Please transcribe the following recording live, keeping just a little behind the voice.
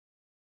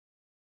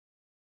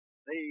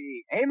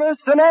The Amos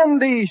and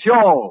Andy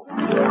Show.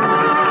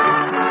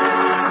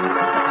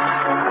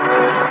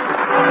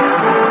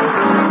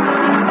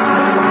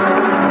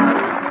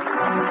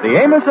 The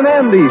Amos and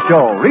Andy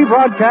Show,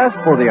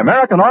 rebroadcast for the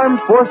American Armed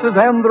Forces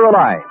and their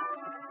allies.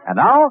 And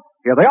now,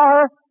 here they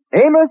are,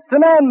 Amos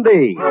and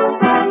Andy.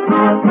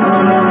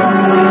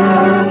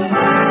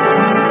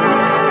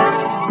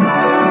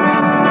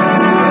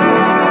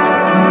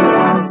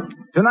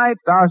 Tonight,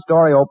 our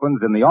story opens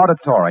in the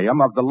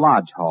auditorium of the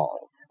Lodge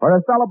Hall, where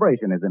a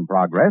celebration is in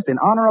progress in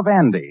honor of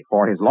Andy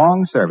for his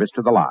long service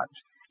to the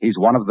Lodge. He's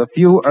one of the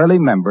few early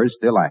members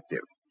still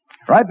active.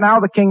 Right now,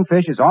 the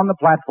Kingfish is on the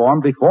platform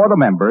before the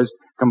members,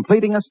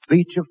 completing a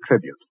speech of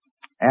tribute.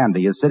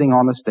 Andy is sitting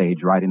on the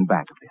stage right in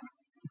back of him.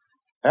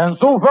 And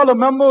so, fellow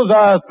members,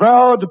 I am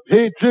proud to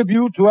pay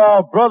tribute to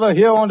our brother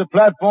here on the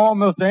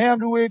platform, Mr.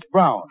 Andrew H.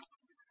 Brown,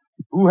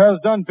 who has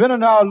been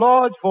in our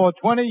lodge for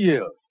 20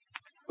 years.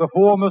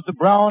 Before Mr.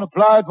 Brown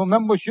applied for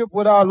membership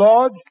with our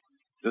lodge,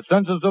 the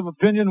census of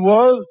opinion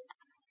was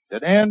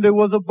that Andy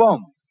was a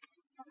bum.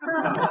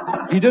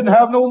 He didn't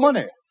have no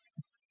money.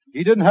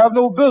 He didn't have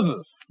no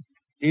business.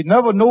 He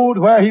never knowed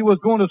where he was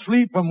going to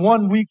sleep from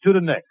one week to the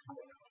next.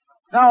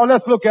 Now,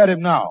 let's look at him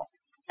now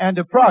and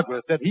the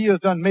progress that he has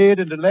made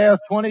in the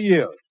last 20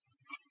 years.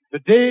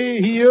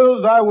 Today he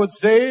is, I would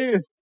say,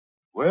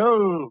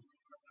 well,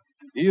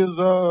 he is,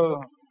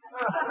 well,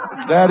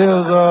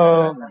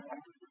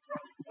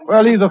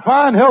 he's a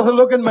fine,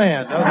 healthy-looking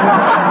man.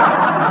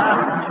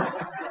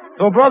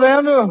 So, Brother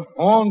Andrew,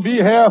 on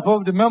behalf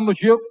of the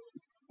membership,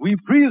 we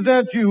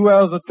present you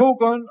as a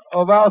token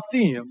of our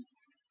theme,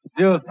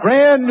 this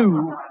brand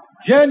new,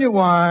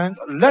 genuine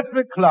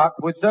electric clock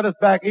which set us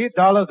back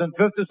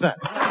 $8.50.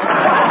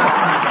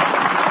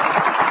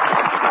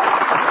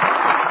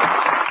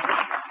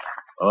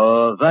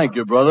 Thank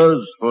you,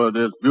 brothers, for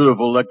this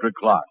beautiful electric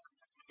clock.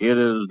 It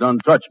has done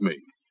touched me.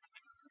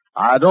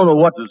 I don't know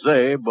what to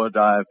say, but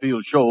I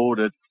feel sure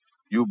that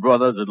you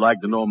brothers would like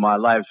to know my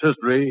life's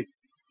history,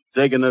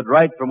 taking it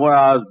right from where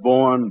I was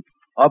born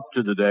up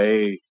to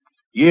today,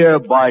 year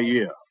by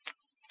year.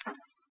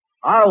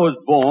 I was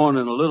born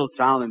in a little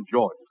town in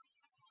Georgia.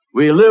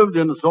 We lived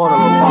in a sort of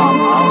a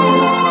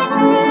farmhouse.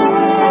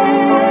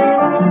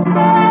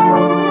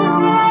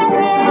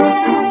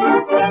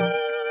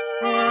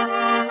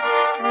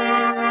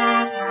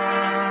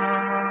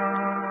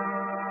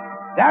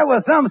 That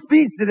was some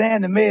speech that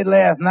Andy made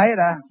last night.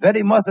 I bet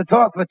he must have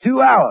talked for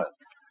 2 hours.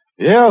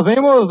 Yes,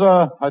 Amos,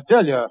 I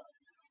tell you,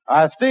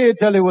 I stayed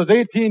till he was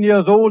 18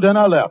 years old, then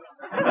I left.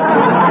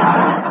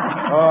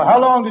 How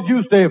long did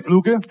you stay,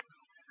 Fluky?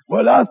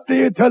 Well, I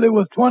stayed till he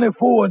was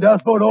 24, and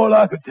that's about all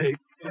I could take.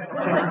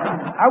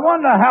 I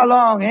wonder how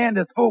long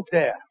Andy spoke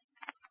there.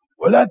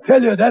 Well, I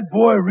tell you, that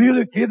boy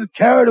really gets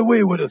carried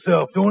away with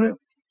himself, don't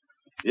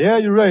he? Yeah,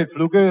 you're right,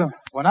 Fluky.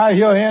 When I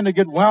hear Andy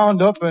get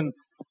wound up and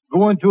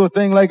go into a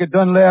thing like it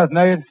done last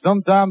night,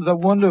 sometimes I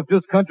wonder if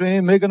this country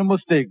ain't making a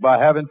mistake by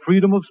having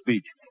freedom of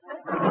speech.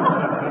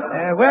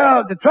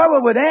 Well, the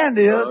trouble with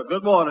Andy is...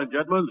 Good morning,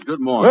 gentlemen. Good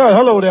morning. Well,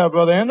 hello there,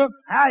 Brother Andy.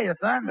 Hiya,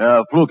 son.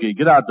 Fluky,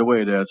 get out the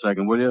way there a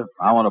second, will you?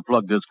 I want to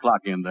plug this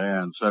clock in there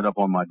and set it up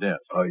on my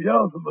desk.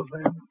 Yeah,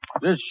 man.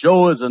 This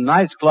show is a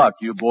nice clock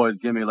you boys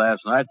gave me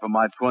last night for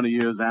my 20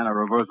 years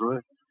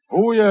anniversary.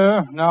 Oh,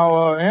 yeah.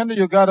 Now, Andy,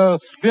 you gotta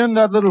spin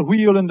that little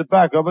wheel in the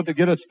back of it to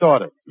get it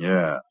started.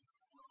 Yeah.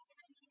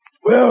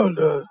 Well,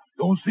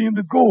 don't seem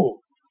to go.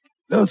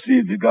 Let's see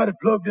if you got it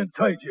plugged in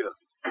tight here.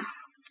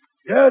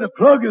 Yeah, the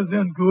plug is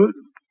in good.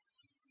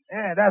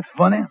 Yeah, that's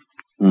funny.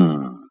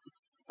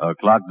 A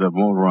clock that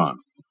won't run.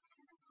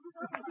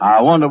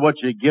 I wonder what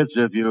she gets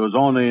if you was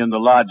only in the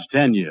lodge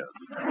 10 years.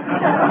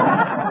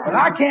 Well,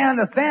 I can't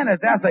understand it.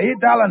 That's a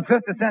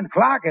 $8.50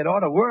 clock. It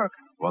ought to work.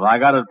 Well, I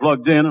got it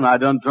plugged in and I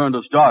done turned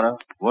the starter.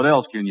 What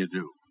else can you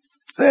do?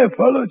 Say,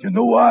 fellas, you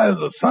know I, as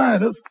a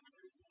scientist,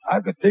 I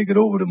could take it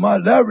over to my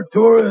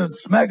laboratory and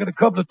smack it a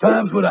couple of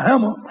times with a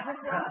hammer.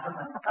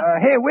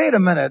 Hey, wait a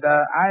minute.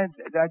 I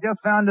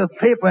just found this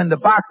paper in the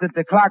box that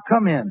the clock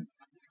come in.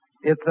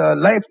 It's a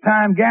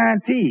lifetime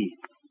guarantee.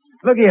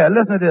 Look here,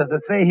 listen to this.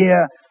 It say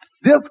here,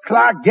 this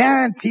clock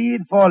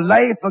guaranteed for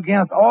life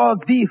against all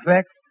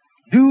defects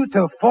due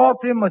to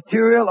faulty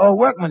material or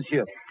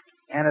workmanship.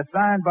 And it's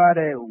signed by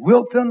the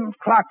Wilton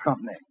Clock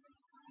Company.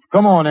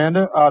 Come on,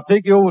 Andy. I'll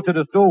take you over to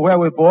the store where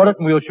we bought it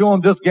and we'll show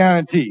him this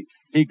guarantee.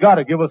 He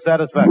gotta give us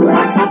satisfaction.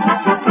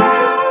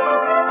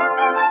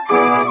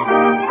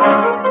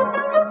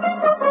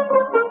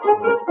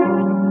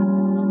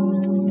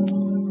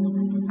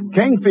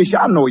 Kingfish,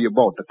 I know you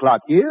bought the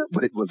clock here,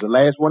 but it was the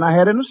last one I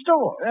had in the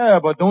store. Yeah,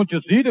 but don't you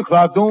see the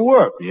clock don't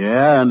work?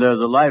 Yeah, and there's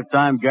a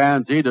lifetime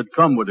guarantee that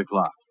come with the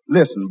clock.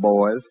 Listen,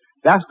 boys,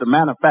 that's the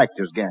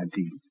manufacturer's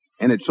guarantee.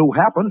 And it so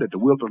happened that the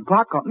Wilton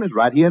Clock Company is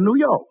right here in New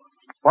York.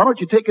 Why don't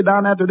you take it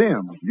down after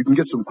them? You can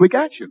get some quick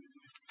action.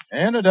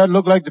 Andy, that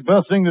looked like the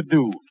best thing to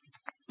do.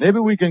 Maybe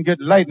we can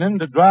get Lightning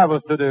to drive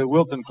us to the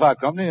Wilton Clock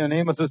Company and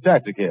Amos's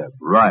taxi cab.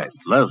 Right.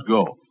 Let's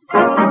go.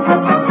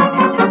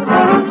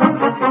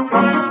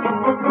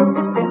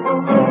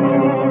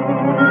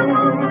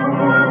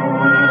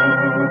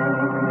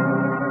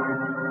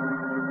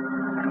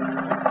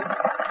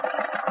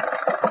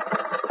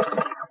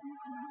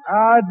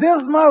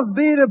 this must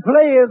be the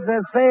place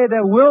that say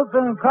the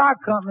Wilton Clock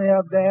Company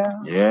up there.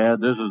 Yeah,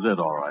 this is it,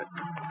 all right.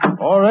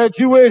 All right,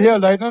 you wait here,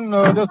 Lightning.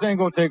 This ain't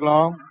gonna take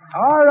long.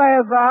 All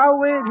right, sir. I'll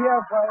wait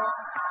here for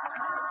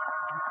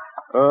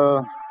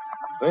you.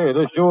 Hey,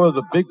 this sure is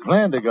a big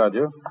plan they got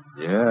here.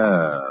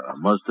 Yeah,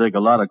 must take a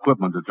lot of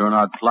equipment to turn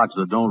out clocks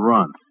that don't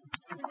run.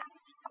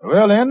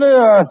 Well, Andy,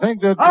 I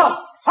think that...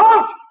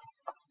 Halt!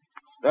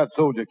 That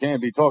soldier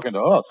can't be talking to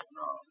us.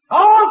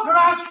 Halt, or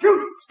I'll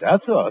shoot!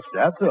 That's us.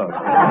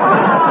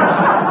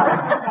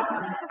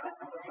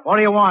 What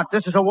do you want?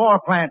 This is a war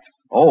plant.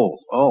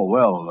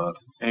 Well,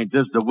 ain't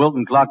this the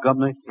Wilton Clock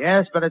Company?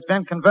 Yes, but it's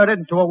been converted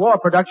into a war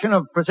production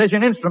of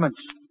precision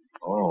instruments.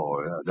 Oh,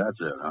 yeah, that's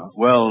it, huh?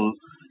 Well,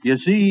 you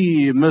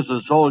see,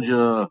 Mrs.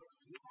 Soldier,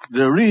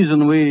 the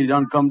reason we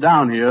done come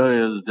down here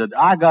is that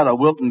I got a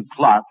Wilton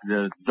clock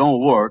that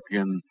don't work,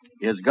 and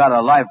it's got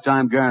a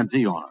lifetime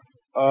guarantee on it.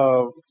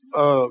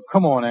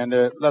 Come on,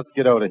 Andy. Let's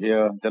get out of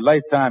here. The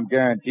lifetime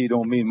guarantee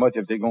don't mean much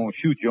if they're gonna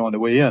shoot you on the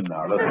way in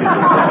now. Let's get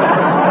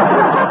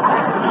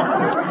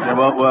Yeah,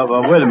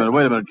 well, wait a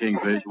minute,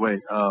 Kingfish. Wait,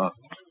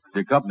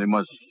 the company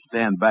must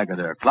stand back of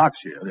their clocks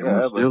here. They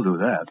won't still do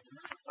that.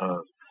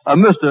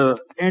 Mister,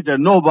 ain't there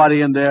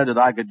nobody in there that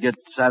I could get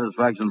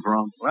satisfaction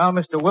from? Well,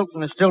 Mr.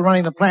 Wilton is still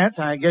running the plant.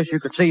 I guess you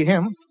could see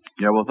him.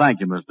 Yeah, well, thank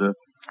you, mister.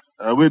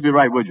 We'll be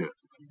right with you.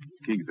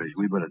 Kingfish,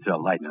 we better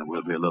tell Lightning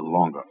we'll be a little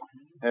longer.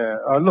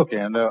 Look,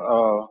 Andy,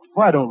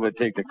 why don't we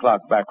take the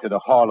clock back to the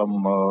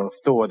Harlem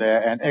store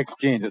there and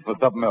exchange it for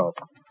something else?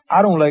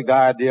 I don't like the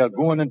idea of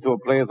going into a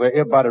place where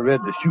everybody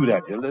ready to shoot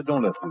at you.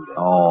 Don't let's do that.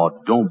 Oh,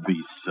 don't be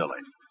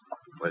silly.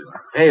 Wait a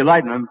minute. Hey,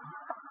 Lightning,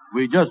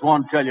 we just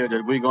want to tell you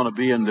that we're going to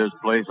be in this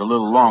place a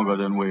little longer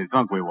than we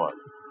thought we was.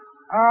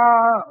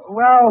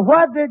 Well,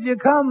 what did you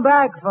come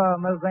back for,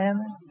 Miss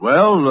Andy?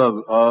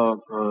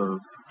 Well,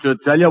 to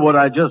tell you what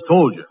I just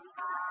told you.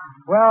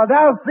 Well,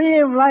 that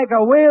seemed like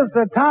a waste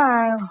of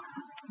time.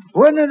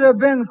 Wouldn't it have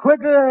been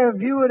quicker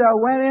if you would have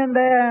went in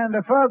there in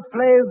the first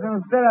place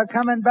instead of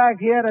coming back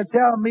here to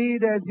tell me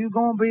that you're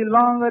going to be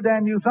longer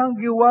than you thought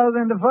you was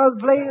in the first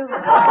place?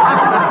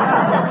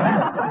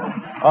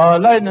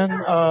 Lightning,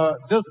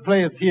 this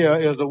place here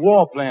is a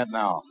war plant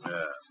now.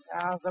 Yeah.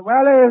 I said,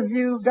 well, if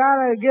you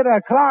gotta get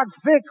a clock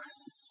fixed,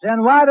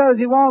 then why does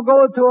you want to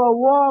go to a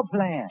war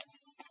plant?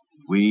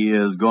 We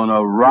is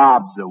gonna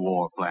rob the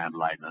war plant,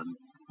 Lightning,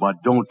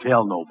 but don't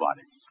tell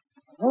nobody.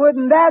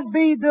 Wouldn't that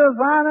be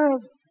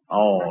dishonest?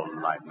 Oh,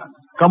 Lightning.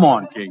 Come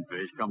on,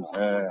 Kingfish, come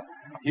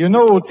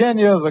on. 10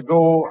 years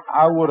ago,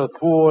 I would have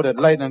swore that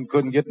Lightning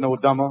couldn't get no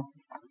dumber,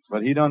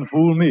 but he done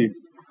fooled me.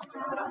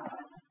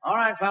 All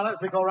right, fellas,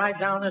 we go right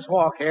down this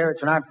walk here.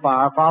 It's not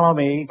far. Follow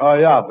me. Oh,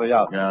 yeah.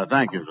 Yeah,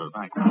 thank you, sir.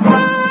 Thank you.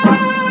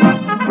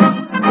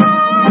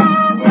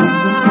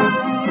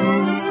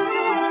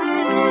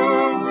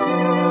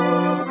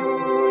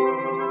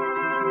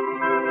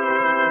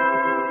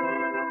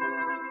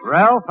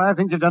 Ralph, I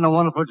think you've done a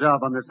wonderful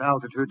job on this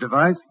altitude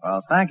device. Well,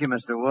 thank you,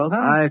 Mr. Wilton.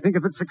 I think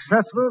if it's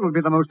successful, it will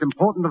be the most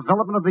important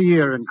development of the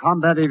year in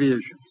combat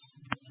aviation.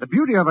 The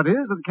beauty of it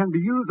is that it can be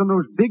used on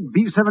those big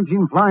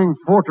B-17 Flying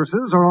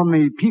Fortresses or on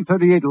the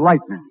P-38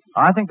 Lightning.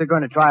 I think they're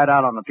going to try it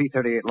out on the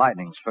P-38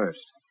 Lightnings first.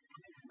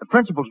 The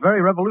principle's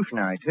very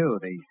revolutionary, too.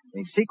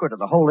 The secret of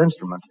the whole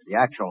instrument, the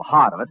actual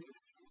heart of it,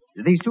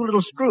 is these two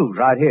little screws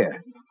right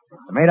here.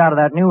 They're made out of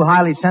that new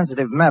highly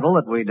sensitive metal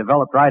that we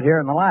developed right here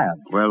in the lab.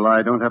 Well,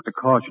 I don't have to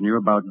caution you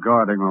about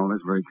guarding all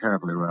this very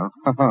carefully, Ralph.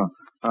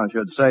 I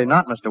should say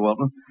not, Mr.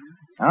 Wilton.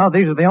 Now,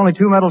 these are the only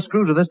two metal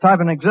screws of this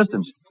type in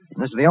existence.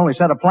 And this is the only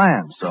set of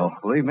plans, so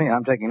believe me,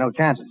 I'm taking no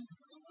chances.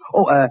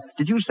 Oh,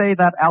 did you say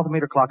that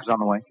altimeter clock is on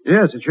the way?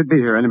 Yes, it should be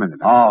here any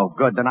minute. Oh,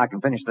 good. Then I can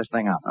finish this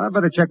thing up. I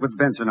better check with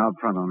Benson out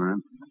front on her.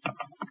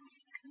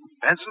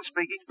 Benson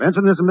speaking.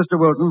 Benson, this is Mr.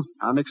 Wilton.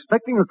 I'm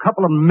expecting a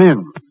couple of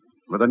men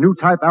with a new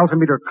type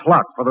altimeter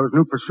clock for those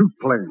new pursuit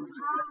planes.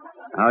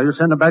 Now, you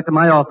send them back to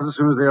my office as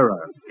soon as they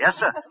arrive. Yes,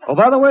 sir. Oh,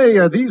 by the way,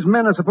 these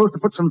men are supposed to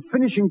put some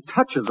finishing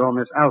touches on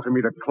this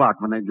altimeter clock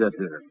when they get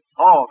here.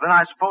 Oh, then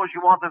I suppose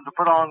you want them to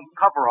put on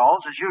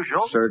coveralls as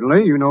usual.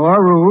 Certainly. You know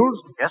our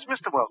rules. Yes,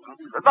 Mr. Wilton.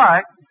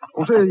 Goodbye.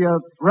 Oh, say,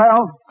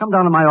 Ralph, come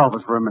down to my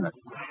office for a minute.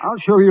 I'll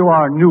show you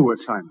our new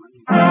assignment.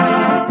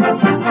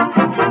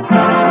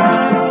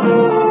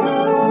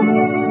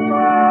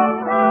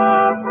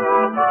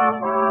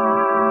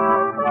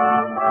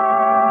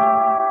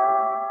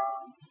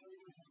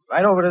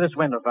 Right over to this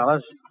window,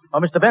 fellas. Oh,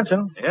 Mr.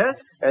 Benson. Yes?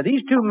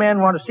 These two men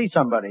want to see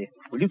somebody.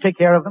 Will you take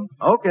care of them?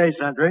 Okay,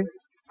 Sentry.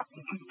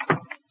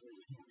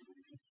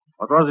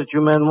 What was it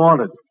you men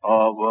wanted?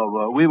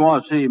 We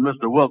want to see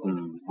Mr.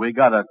 Wilton. We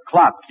got a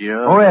clock here.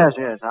 Oh, yes.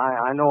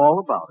 I know all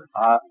about it.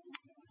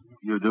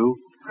 You do?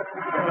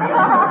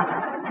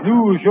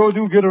 You sure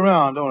do get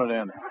around, don't it,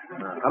 Andy?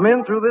 Come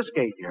in through this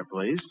gate here,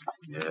 please.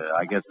 Yeah,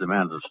 I guess the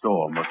man at the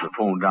store must have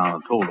phoned down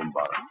and told him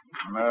about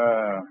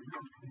it.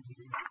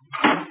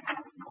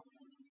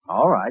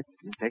 All right.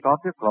 You take off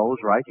your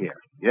clothes right here.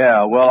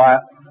 Yeah, well,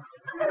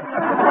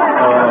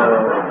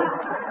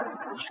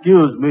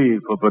 excuse me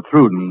for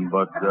protruding,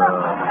 but,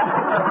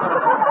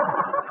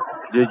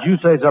 Did you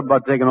say something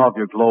about taking off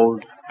your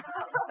clothes?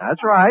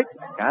 That's right.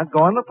 Can't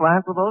go in the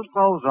plant with those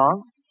clothes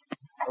on.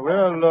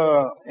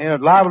 Well, ain't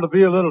it liable to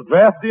be a little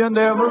drafty in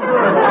there, mister?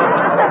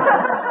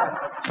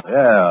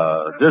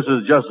 Yeah, this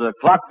is just a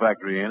clock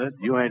factory, ain't it?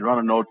 You ain't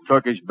running no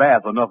Turkish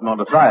bath or nothing on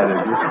the side,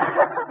 is you?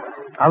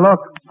 Now look,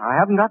 I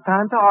haven't got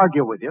time to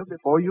argue with you.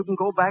 Before you can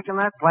go back in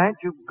that plant,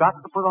 you've got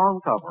to put on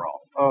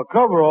coveralls.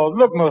 Coveralls?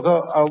 Look,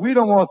 mister, we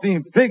don't want to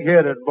seem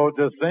pig-headed about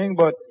this thing,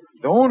 but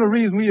the only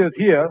reason we is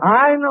here...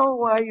 I know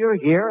why you're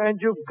here, and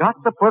you've got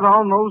to put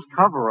on those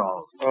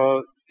coveralls.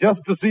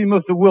 Just to see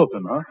Mr.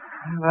 Wilson, huh?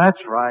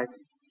 That's right.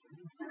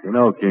 You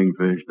know,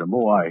 Kingfish, the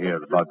more I hear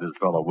about this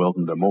fellow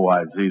Wilton, the more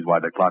I sees why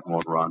the clock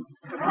won't run.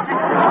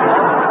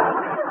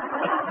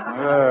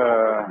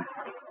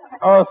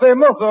 Say,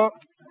 mister,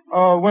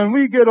 when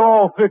we get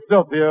all fixed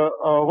up here,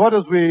 what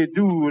does we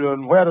do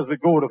and where does we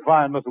go to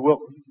find Mr.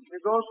 Wilton? You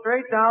go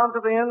straight down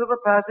to the end of the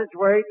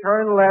passageway,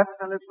 turn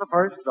left, and it's the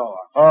first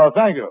door.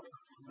 Thank you.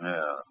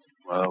 Yeah,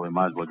 well, we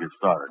might as well get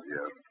started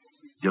here.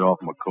 Get off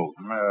my coat.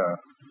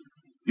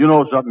 You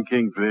know something,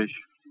 Kingfish?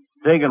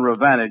 Taking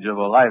advantage of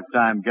a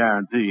lifetime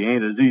guarantee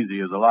ain't as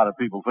easy as a lot of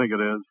people think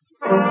it is.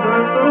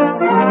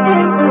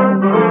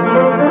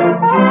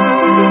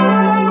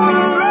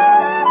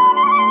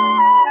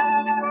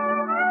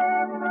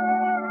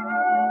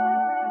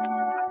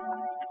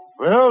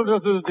 Well,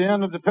 this is the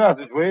end of the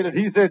passageway. Did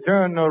he say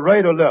turn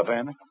right or left,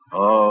 Andy?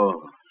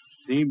 Oh,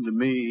 seemed to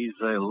me he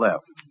say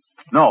left.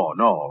 No,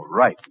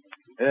 right.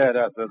 Yeah,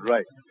 that's it,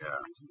 right. Yeah.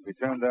 We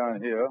turn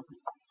down here.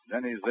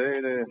 Then he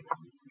say the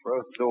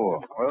first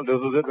door. Well, this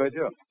is it right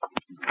here.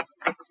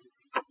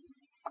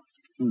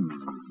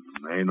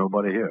 Ain't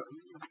nobody here.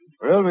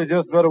 Well, we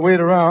just better wait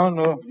around.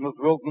 Miss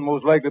Wilson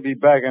most likely be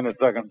back in a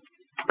second.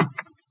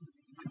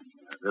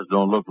 This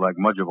don't look like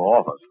much of an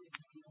office.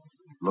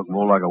 Look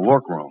more like a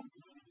workroom.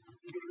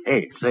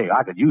 Hey, say,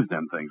 I could use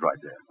them things right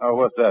there. Oh,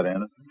 what's that,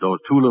 Andy? Those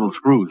two little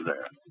screws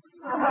there.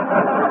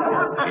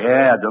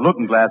 Yeah, the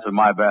looking glass in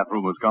my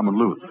bathroom is coming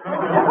loose.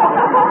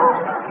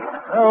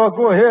 Oh, well,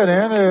 go ahead,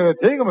 Andy.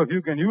 Take them if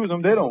you can use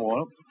them. They don't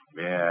want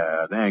them.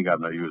 Yeah, they ain't got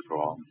no use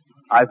for them.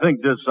 I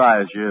think this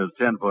size here is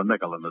 10 for a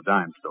nickel in the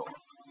dime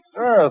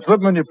store. Slip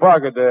them in your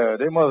pocket there.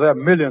 They must have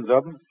millions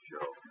of them.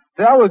 Sure.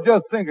 See, I was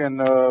just thinking,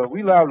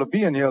 we liable to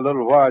be in here a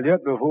little while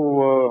yet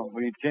before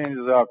we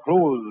changes our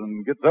clothes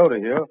and gets out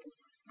of here.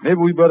 Maybe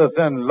we better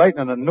send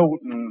Lightning a note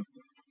and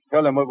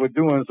tell him what we're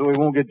doing so he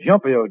won't get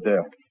jumpy out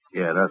there.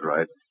 Yeah, that's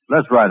right.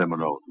 Let's write him a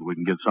note. We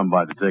can get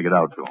somebody to take it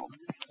out to him.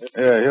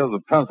 Yeah, here's a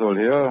pencil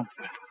here.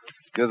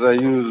 Guess I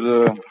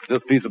use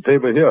this piece of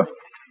paper here.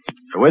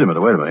 Wait a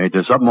minute. Ain't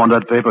there something on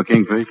that paper,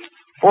 Kingfish?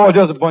 Oh,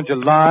 just a bunch of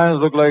lines.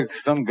 Look like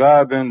some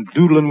guy been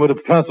doodling with a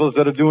pencil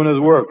instead of doing his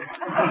work.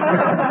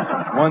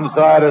 One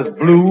side is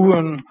blue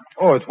and...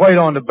 Oh, it's white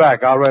on the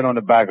back. I'll write on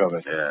the back of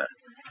it. Yeah.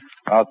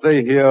 I'll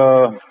say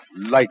here,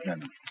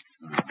 Lightning.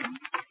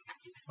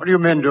 What are you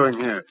men doing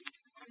here?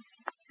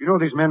 You know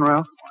these men,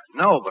 Ralph?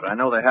 No, but I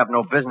know they have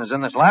no business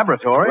in this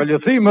laboratory. Well, you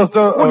see,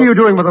 mister... What are you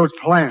doing with those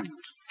plans?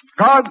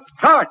 Guard!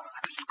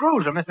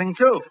 Screws are missing,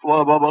 too.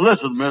 Well,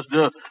 listen,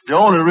 mister. The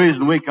only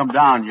reason we come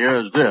down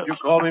here is this. You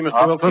call me,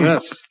 Mr. Wilson?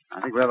 Yes.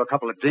 I think we have a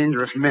couple of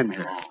dangerous men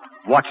here.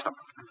 Watch them.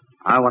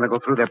 I want to go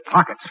through their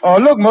pockets. Oh,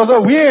 look,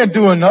 mister, we ain't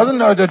doing nothing.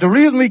 The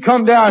reason we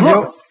come down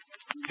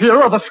Here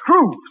are the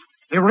screws.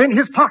 They were in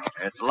his pocket.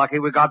 It's lucky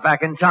we got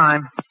back in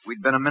time.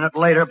 We'd been a minute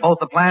later, both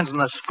the plans and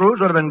the screws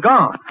would have been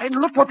gone. And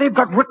look what they've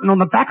got written on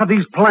the back of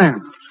these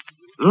plans.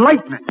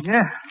 Lightning.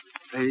 Yeah.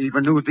 They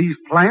even knew these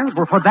plans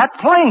were for that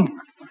plane.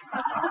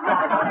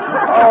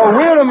 Oh,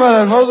 wait a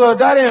minute, mister.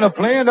 That ain't a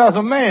plane, that's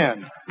a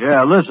man.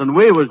 Yeah, listen,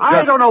 we was just...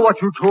 I don't know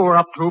what you two are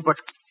up to, but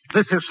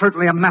this is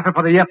certainly a matter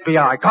for the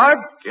FBI. Guard?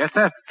 Yes,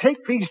 sir.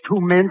 Take these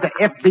two men to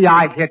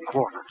FBI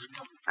headquarters.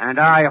 And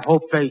I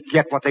hope they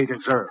get what they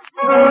deserve.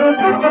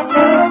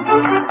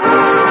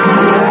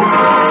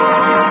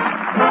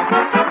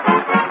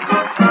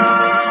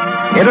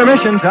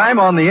 Intermission time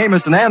on the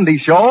Amos and Andy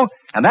Show,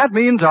 and that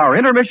means our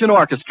intermission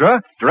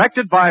orchestra,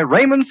 directed by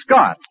Raymond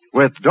Scott,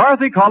 with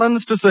Dorothy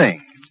Collins to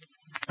sing.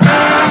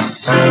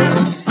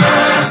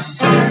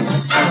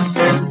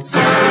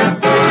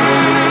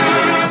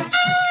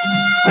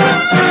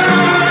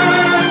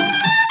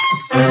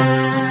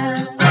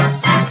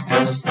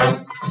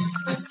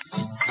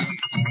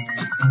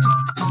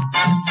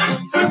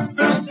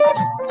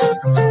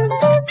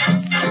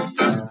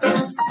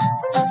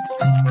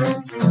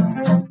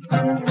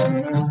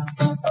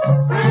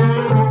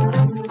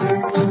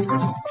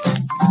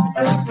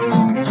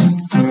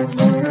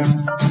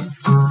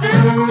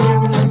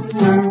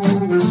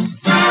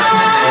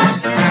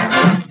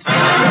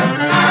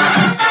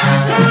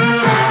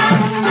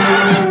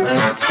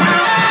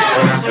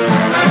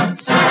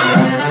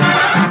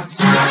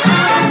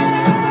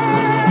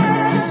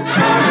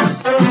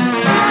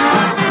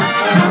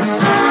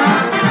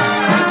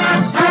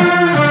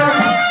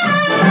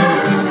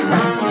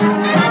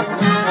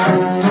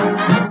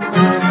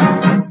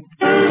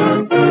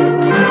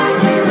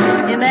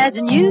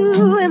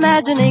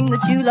 Imagining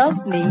that you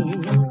love me,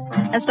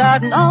 and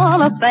starting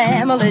on a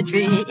family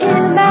tree.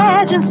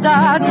 Imagine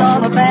starting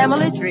on a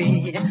family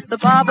tree. The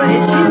papa is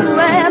you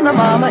and the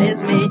mama is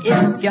me.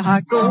 If your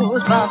heart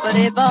goes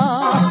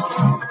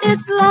bumpity-bump,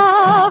 it's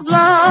love,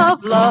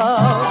 love,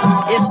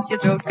 love. If your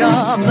throat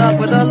comes up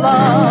with a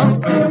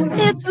lump,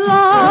 it's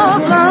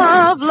love,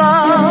 love,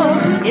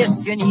 love.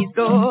 If your knees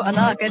go a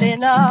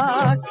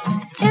knockity-knock,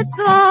 it's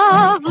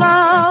love,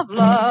 love,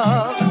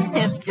 love.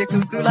 If you're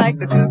cuckoo like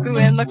the cuckoo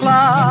in the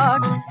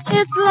clock,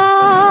 it's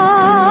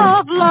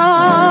love,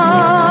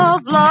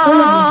 love, love.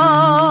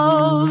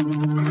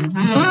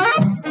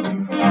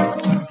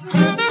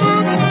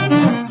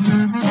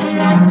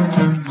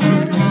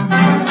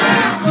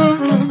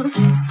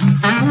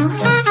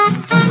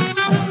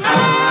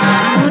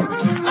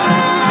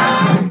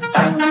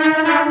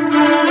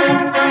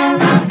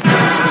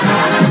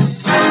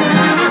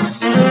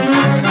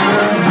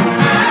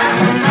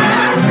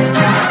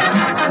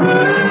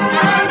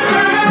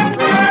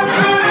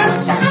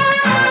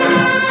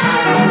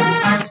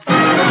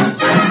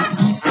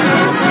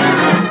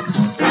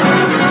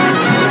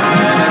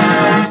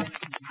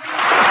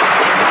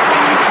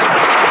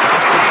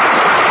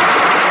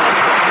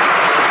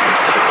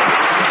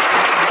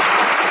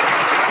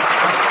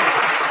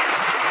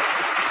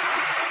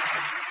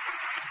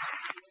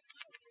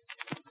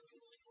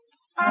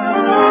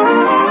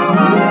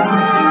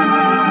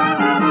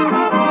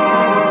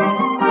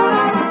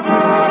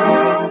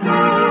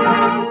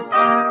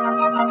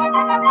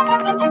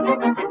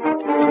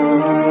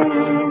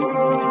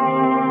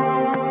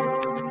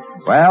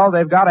 Well,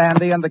 they've got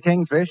Andy and the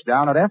Kingfish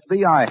down at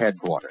FBI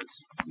headquarters.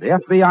 The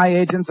FBI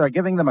agents are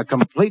giving them a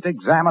complete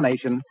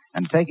examination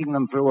and taking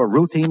them through a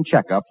routine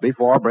checkup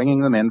before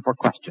bringing them in for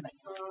questioning.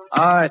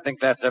 I think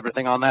that's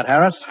everything on that,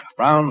 Harris.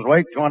 Brown's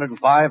weight,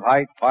 205,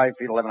 height, 5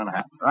 feet 11 and a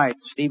half. Right.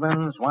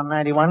 Stevens,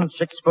 191,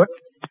 6 foot.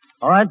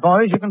 All right,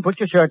 boys, you can put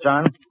your shirts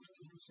on.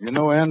 You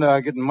know, Andy,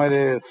 I'm getting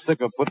mighty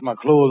sick of putting my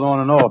clothes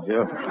on and off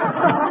here.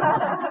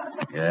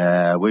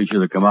 Yeah, we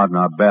should have come out in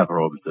our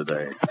bathrobes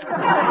today.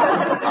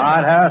 All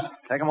right, Harris,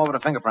 take him over to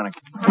fingerprinting.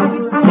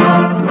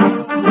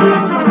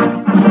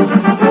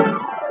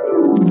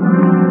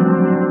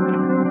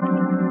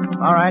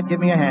 All right, give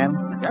me a hand.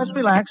 Just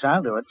relax,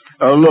 I'll do it.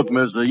 Look,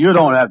 mister, you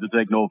don't have to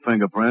take no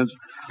fingerprints.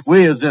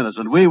 We is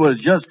innocent. We was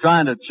just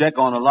trying to check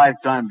on a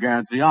lifetime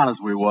guarantee. Honest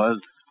we was.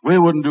 We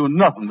wouldn't do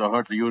nothing to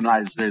hurt the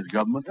United States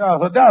government. Yeah,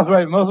 so that's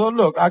right, mister.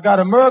 Look, I got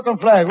American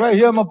flag right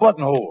here in my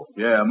buttonhole.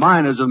 Yeah,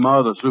 mine is in my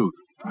other suit.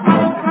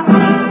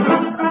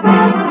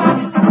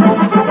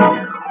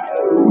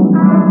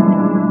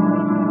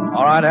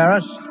 All right,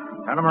 Harris,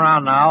 turn him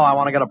around now. I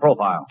want to get a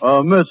profile.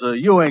 Mister,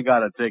 you ain't got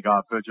to take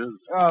our pictures.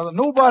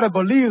 Nobody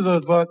believes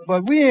us, but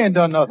we ain't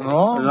done nothing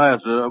wrong.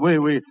 Yes, sir.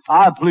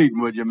 I'm pleading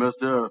with you,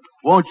 mister.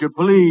 Won't you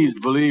please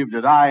believe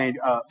that I ain't,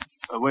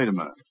 wait a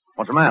minute.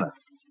 What's the matter?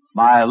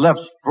 My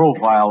left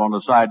profile on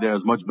the side there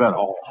is much better.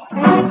 Oh.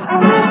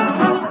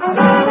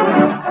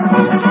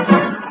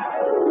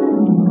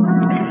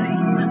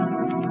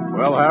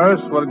 Well,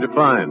 Harris, what did you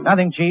find?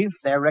 Nothing, Chief.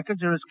 Their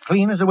records are as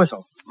clean as a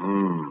whistle.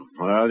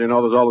 Well, you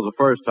know, there's always a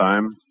first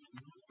time.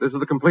 This is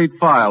the complete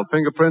file.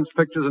 Fingerprints,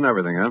 pictures, and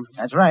everything, huh?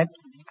 That's right.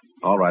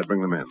 All right, bring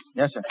them in.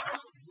 Yes, sir.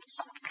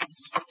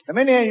 Come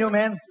in here, you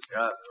men.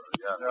 Yeah,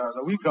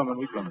 we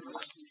coming.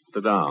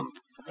 Sit down.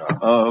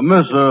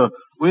 Mister,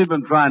 we've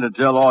been trying to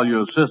tell all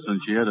your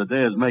assistants here that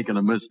they is making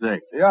a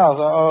mistake. Yeah,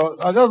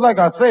 just like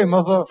I say,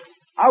 mister,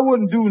 I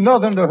wouldn't do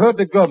nothing to hurt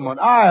the government.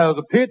 I, as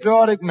a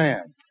patriotic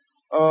man,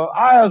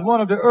 I, as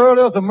one of the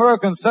earliest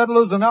American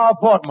settlers in our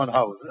apartment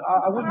house,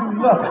 I wouldn't do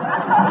nothing.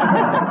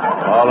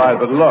 All right,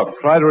 but look,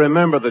 try to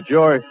remember that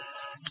you're...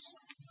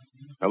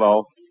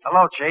 Hello?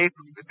 Hello, Chief.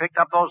 We picked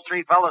up those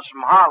 3 fellas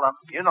from Harlem.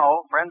 You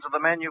know, friends of the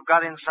men you've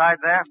got inside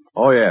there.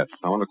 Oh, yes.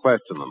 I want to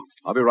question them.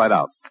 I'll be right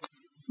out.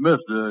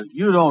 Mister,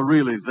 you don't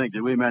really think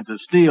that we meant to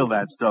steal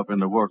that stuff in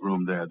the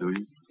workroom there, do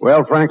you?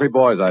 Well, frankly,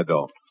 boys, I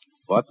don't.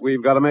 But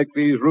we've got to make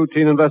these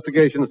routine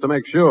investigations to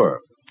make sure.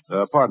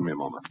 Pardon me a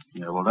moment.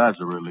 Yeah, well, that's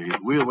a relief.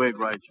 We'll wait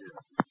right here.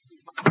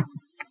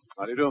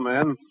 How do you do,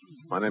 man?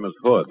 My name is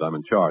Hood. I'm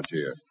in charge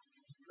here.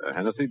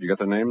 Hennessy, did you get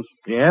their names?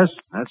 Yes,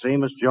 that's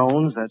Amos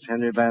Jones. That's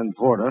Henry Van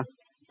Porter.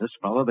 This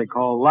fellow they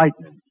call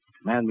Lightning.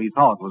 Man we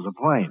thought was a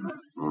plane.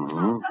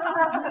 Mm-hmm.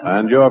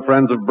 And you're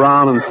friends of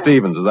Brown and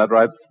Stevens, is that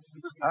right?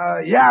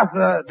 Yes,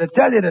 to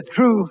tell you the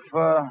truth,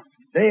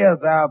 they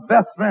is our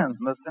best friends,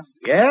 mister.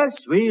 Yes,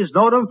 we've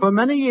known them for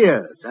many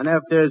years. And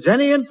if there's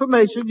any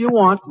information you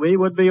want, we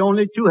would be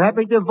only too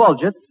happy to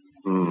divulge it.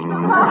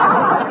 Mm-hmm.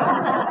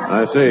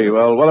 I see.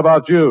 Well, what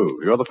about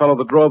you? You're the fellow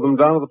that drove them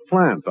down to the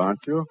plant,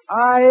 aren't you?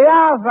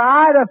 Yes,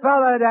 I the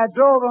fellow that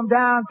drove them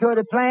down to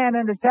the plant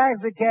in the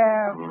taxi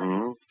cab.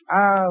 Mm-hmm.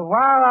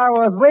 While I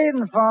was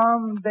waiting for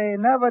them, they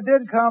never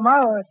did come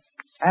out.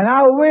 And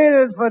I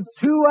waited for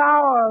 2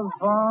 hours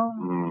for them.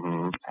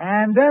 Mm-hmm.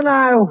 And then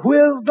I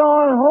whizzed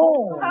on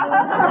home.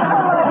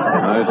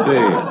 I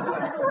see.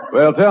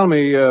 Well, tell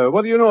me,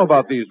 what do you know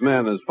about these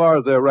men as far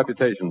as their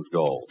reputations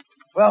go?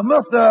 Well,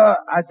 mister,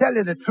 I tell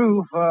you the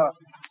truth,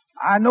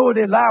 I know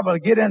they're liable to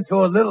get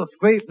into a little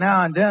scrape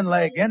now and then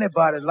like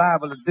anybody's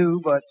liable to do,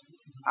 but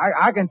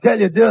I can tell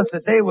you this,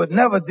 that they would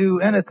never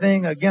do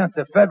anything against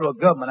the federal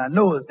government. I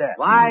know that.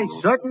 Why,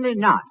 certainly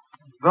not.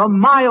 From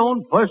my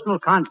own personal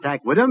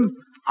contact with them,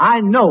 I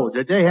know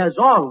that they has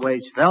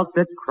always felt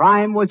that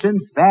crime was in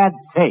bad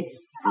taste.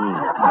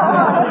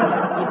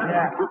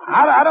 Yeah.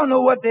 I don't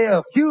know what they're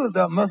accused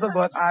of, mister,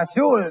 but I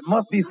sure it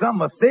must be some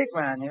mistake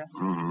around here.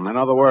 In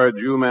other words,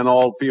 you men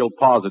all feel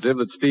positive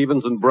that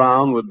Stevens and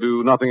Brown would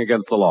do nothing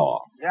against the law.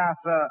 Yeah,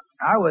 sir.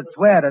 I would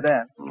swear to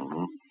that.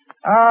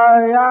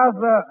 Yeah,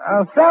 sir.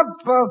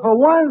 Except for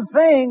one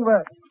thing,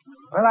 but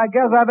I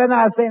guess I better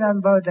not say nothing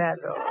about that,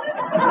 though.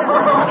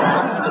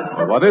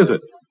 Well, what is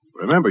it?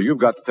 Remember, you've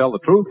got to tell the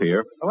truth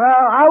here. Well,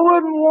 I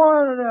wouldn't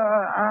want,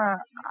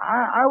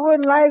 I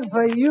wouldn't like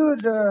for you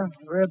to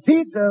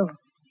repeat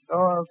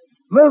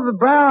Mr.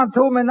 Brown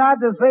told me not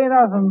to say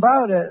nothing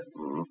about it.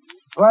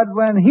 But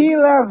when he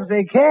left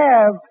the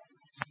cab,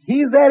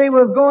 he said he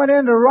was going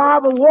in to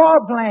rob a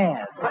war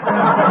plant. Oh,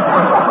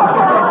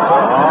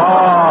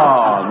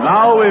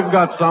 now we've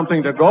got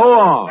something to go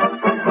on.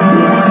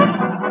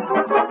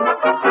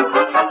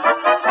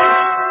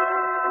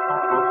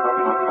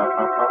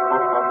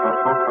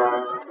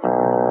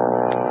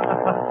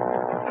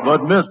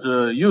 But,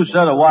 mister, you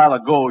said a while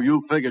ago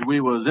you figured we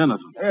was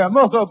innocent. Yeah,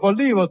 mister,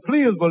 believe us,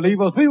 please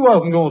believe us. We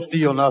wasn't going to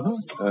steal nothing.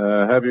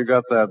 Have you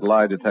got that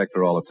lie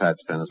detector all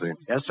attached, Tennessee?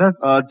 Yes, sir.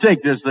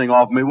 Take this thing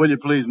off me, will you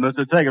please,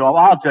 mister? Take it off.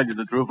 I'll tell you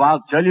the truth.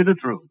 I'll tell you the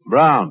truth.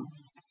 Brown,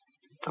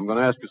 I'm going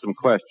to ask you some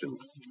questions.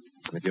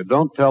 And if you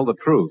don't tell the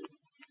truth,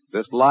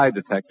 this lie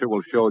detector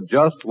will show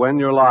just when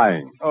you're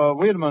lying.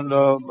 Wait a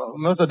minute,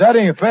 mister, that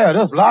ain't fair.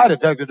 This lie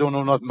detector don't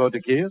know nothing about the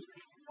case.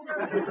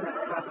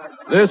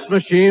 This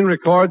machine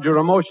records your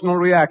emotional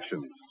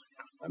reactions.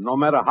 And no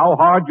matter how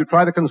hard you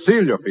try to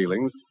conceal your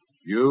feelings,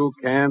 you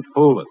can't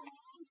fool it.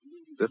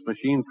 This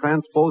machine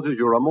transposes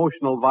your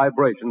emotional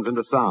vibrations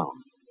into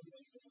sound.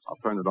 I'll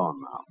turn it on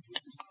now.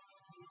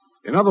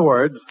 In other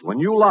words, when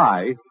you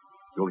lie,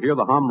 you'll hear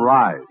the hum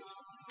rise.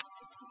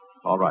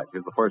 All right,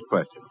 here's the first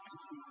question.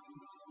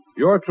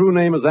 Your true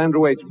name is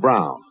Andrew H.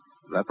 Brown.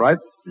 Is that right?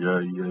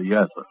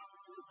 Yes, sir.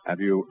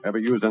 Have you ever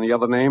used any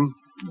other name?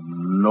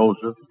 No,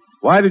 sir.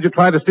 Why did you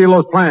try to steal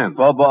those plans?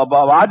 Well,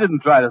 I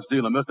didn't try to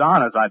steal them, Mr.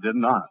 Honest. I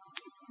didn't, honest.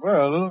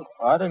 Well,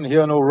 I didn't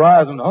hear no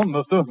rise in the hum,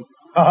 mister. Of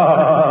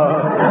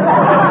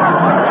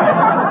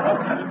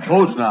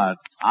course not.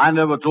 I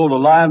never told a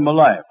lie in my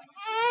life.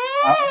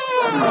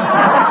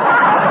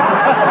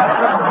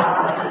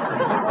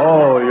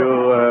 Oh,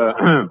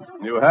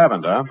 you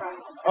haven't, huh?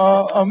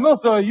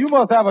 Mister, you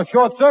must have a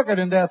short circuit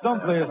in there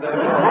someplace.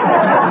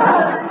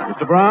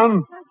 Mr.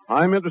 Brown,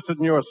 I'm interested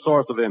in your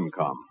source of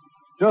income.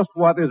 Just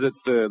what is it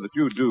that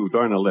you do to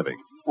earn a living?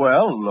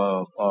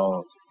 Well,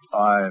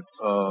 I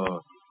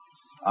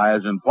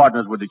is in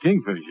partners with the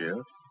Kingfish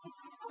here.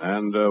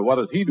 And what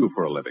does he do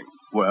for a living?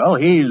 Well,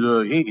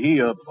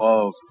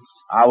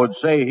 I would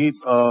say he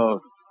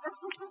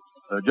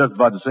just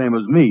about the same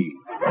as me.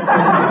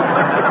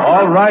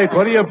 All right,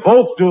 what do you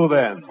both do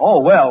then?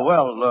 Oh,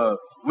 well,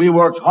 we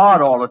works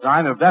hard all the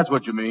time, if that's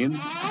what you mean.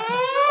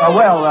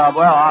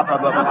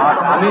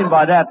 I mean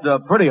by that,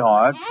 pretty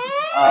hard.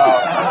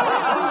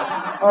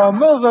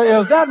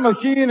 Mister, is that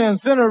machine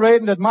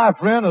incinerating that my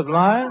friend is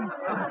lying?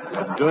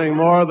 It's doing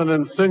more than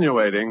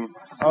insinuating.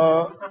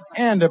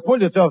 Andy, pull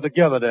yourself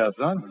together there,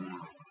 son.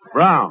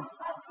 Brown,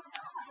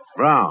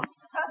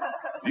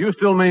 do you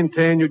still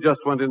maintain you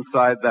just went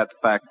inside that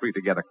factory to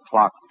get a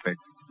clock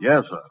fixed?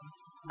 Yes, sir.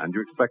 And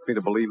you expect me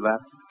to believe that?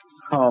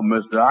 Oh,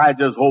 mister, I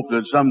just hope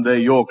that someday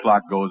your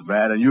clock goes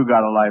bad and you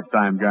got a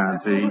lifetime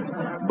guarantee.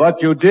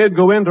 But you did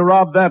go in to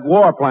rob that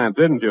war plant,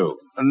 didn't you?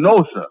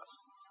 No, sir.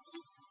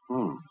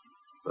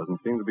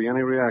 Doesn't seem to be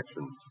any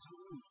reaction.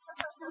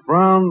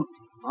 Brown,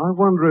 I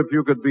wonder if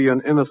you could be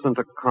an innocent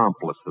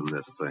accomplice in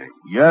this thing.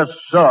 Yes,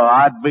 sir,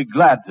 I'd be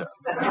glad to.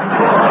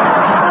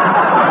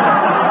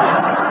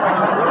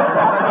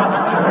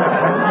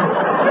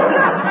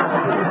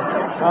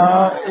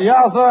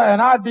 Yeah, sir,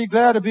 and I'd be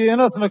glad to be an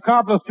innocent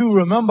accomplice too.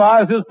 Remember, I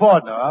was his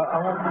partner.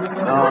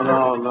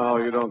 No,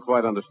 you don't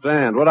quite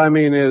understand. What I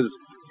mean is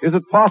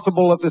it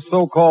possible that this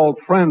so-called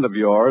friend of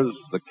yours,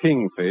 the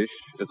Kingfish,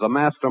 is a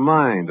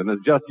mastermind and is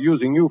just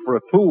using you for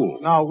a tool?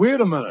 Now,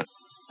 wait a minute.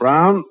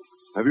 Brown,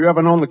 have you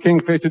ever known the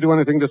Kingfish to do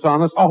anything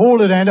dishonest? Oh,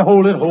 hold it, Andy,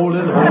 hold it.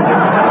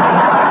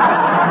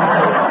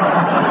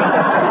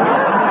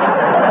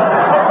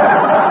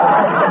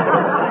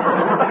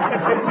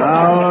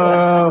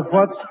 Now,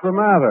 what's the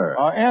matter?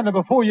 Andy,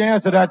 before you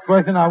answer that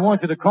question, I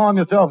want you to calm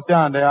yourself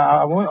down there.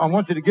 I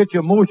want you to get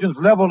your emotions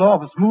leveled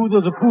off as smooth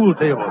as a pool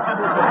table.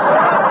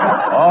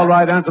 All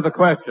right, answer the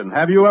question.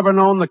 Have you ever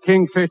known the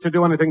Kingfish to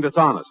do anything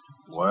dishonest?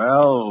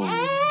 Well,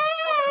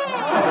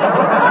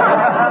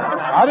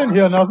 I didn't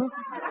hear nothing.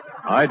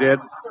 I did.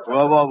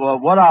 Well,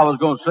 what I was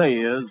going to say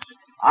is,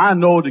 I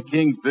know the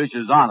Kingfish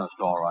is honest,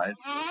 all right.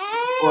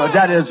 Well,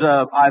 that is,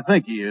 I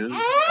think he is.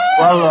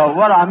 Well,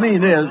 what I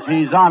mean is,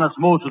 he's honest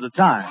most of the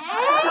time.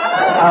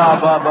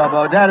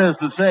 But that is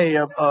to say,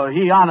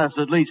 he honest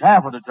at least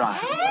half of the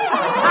time.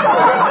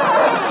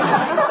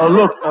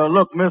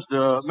 Look,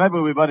 mister, maybe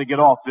we better get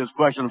off this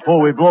question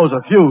before we blows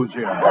a fuse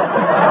here.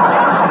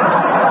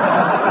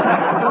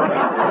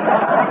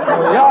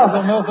 Yeah,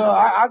 sir, mister.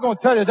 I'm going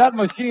to tell you that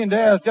machine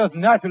there is just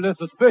naturally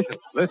suspicious.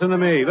 Listen to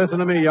me,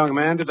 young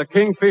man. Did the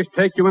Kingfish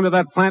take you into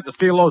that plant to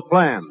steal those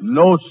plans?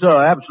 No,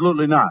 sir,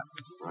 absolutely not.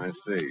 I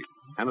see.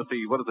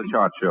 Hennessy, what does the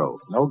chart show?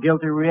 No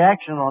guilty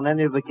reaction on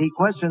any of the key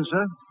questions,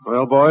 sir.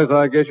 Well, boys,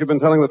 I guess you've been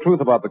telling the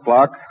truth about the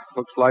clock.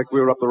 Looks like we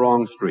were up the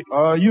wrong street.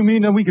 You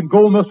mean that we can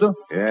go, mister?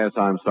 Yes,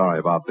 I'm sorry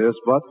about this,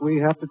 but we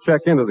have to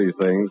check into these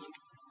things.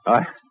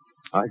 I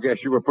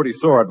guess you were pretty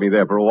sore at me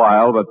there for a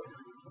while, but,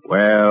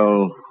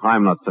 well,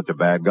 I'm not such a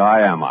bad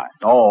guy, am I?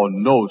 Oh,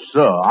 no,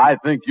 sir. I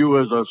think you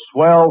is a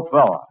swell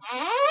fella.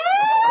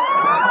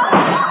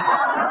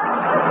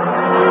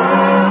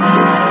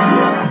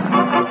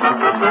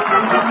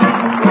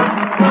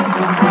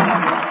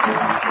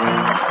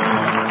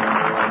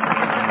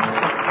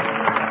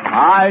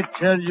 I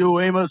tell you,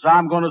 Amos,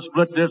 I'm going to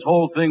split this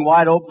whole thing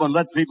wide open and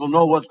let people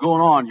know what's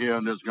going on here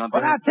in this country.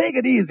 But now take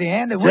it easy,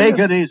 Andy. Take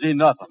it easy,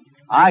 nothing.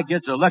 I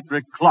gets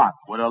electric clock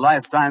with a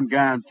lifetime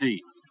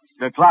guarantee.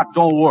 The clock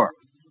don't work.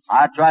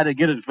 I try to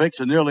get it fixed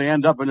and nearly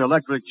end up in an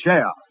electric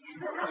chair.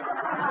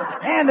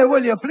 Andy,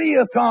 will you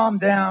please calm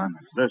down?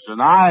 Listen,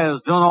 I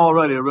has done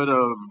already writ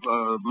a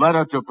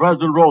letter to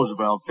President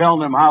Roosevelt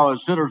telling him how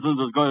his citizens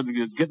is going to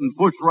be getting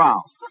pushed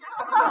around.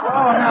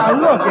 Oh, now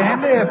look,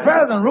 Andy, if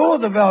President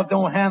Roosevelt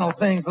don't handle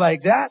things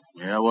like that.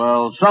 Yeah,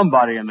 well,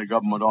 somebody in the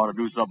government ought to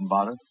do something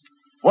about it.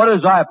 What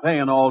is I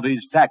paying all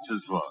these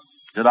taxes for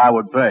that I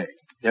would pay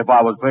if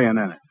I was paying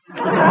any?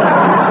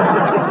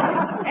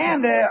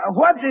 Andy,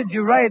 what did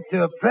you write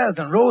to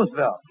President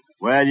Roosevelt?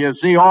 Well, you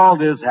see, all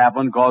this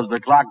happened because the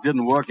clock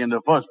didn't work in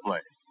the first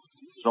place.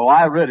 So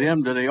I writ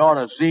him that he ought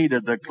to see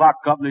that the clock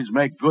companies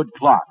make good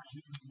clocks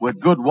with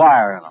good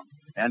wire in them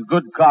and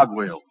good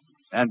cogwheels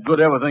and good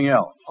everything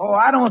else. Oh,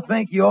 I don't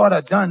think you ought to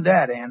have done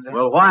that, Andy.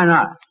 Well, why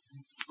not?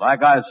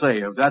 Like I say,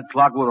 if that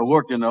clock would have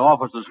worked in the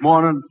office this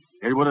morning,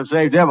 it would have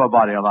saved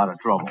everybody a lot of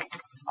trouble.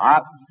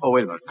 Oh,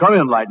 wait a minute. Come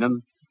in,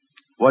 Lightning.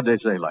 What'd they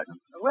say, Lightning?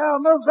 Well,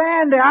 Miss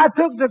Andy, I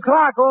took the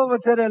clock over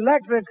to the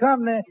electric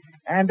company,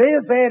 and they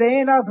say there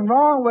ain't nothing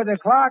wrong with the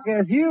clock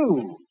as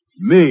you.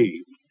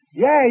 Me?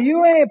 Yeah,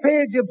 you ain't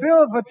paid your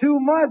bill for 2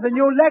 months, and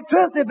your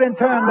electricity been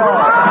turned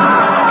off.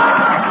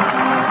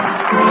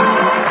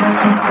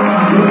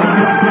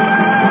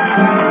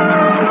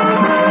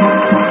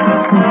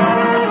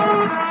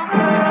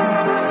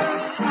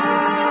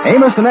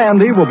 Amos and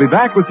Andy will be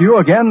back with you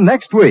again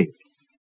next week.